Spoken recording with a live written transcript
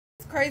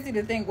crazy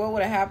to think what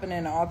would have happened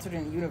in an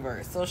alternate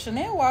universe. So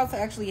Shannan Watts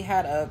actually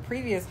had a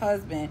previous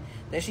husband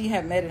that she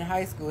had met in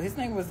high school. His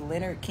name was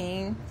Leonard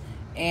King,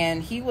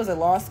 and he was a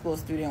law school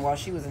student while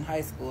she was in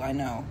high school. I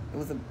know it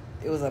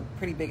was a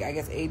pretty big, I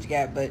guess, age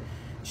gap, but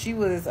she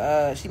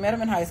met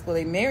him in high school.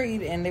 They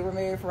married, and they were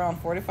married for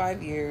around 4 to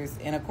 5 years.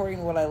 And according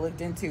to what I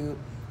looked into,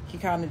 he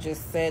kind of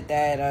just said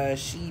that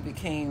she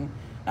became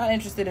not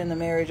interested in the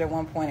marriage at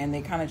one point, and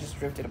they kind of just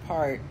drifted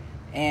apart,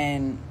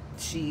 and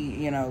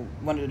she,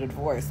 wanted a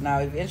divorce. Now,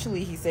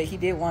 eventually, he said he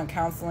did want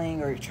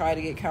counseling or try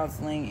to get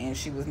counseling, and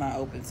she was not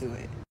open to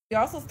it. He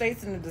also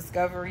states in the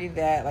discovery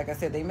that, like I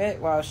said, they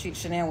met while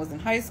Shannan was in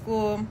high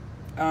school,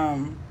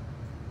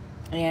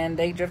 and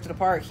they drifted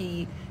apart.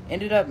 He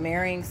ended up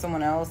marrying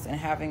someone else and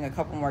having a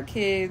couple more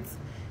kids.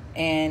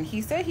 And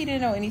he said he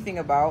didn't know anything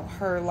about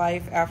her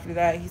life after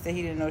that. He said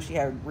he didn't know she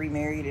had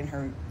remarried in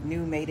her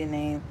new maiden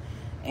name.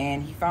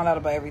 And he found out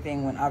about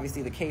everything when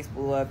obviously the case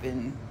blew up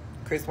and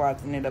Chris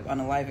Watts ended up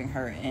unaliving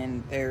her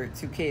and their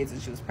 2 kids,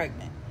 and she was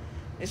pregnant.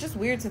 It's just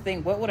weird to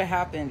think what would have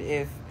happened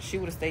if she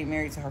would have stayed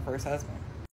married to her first husband.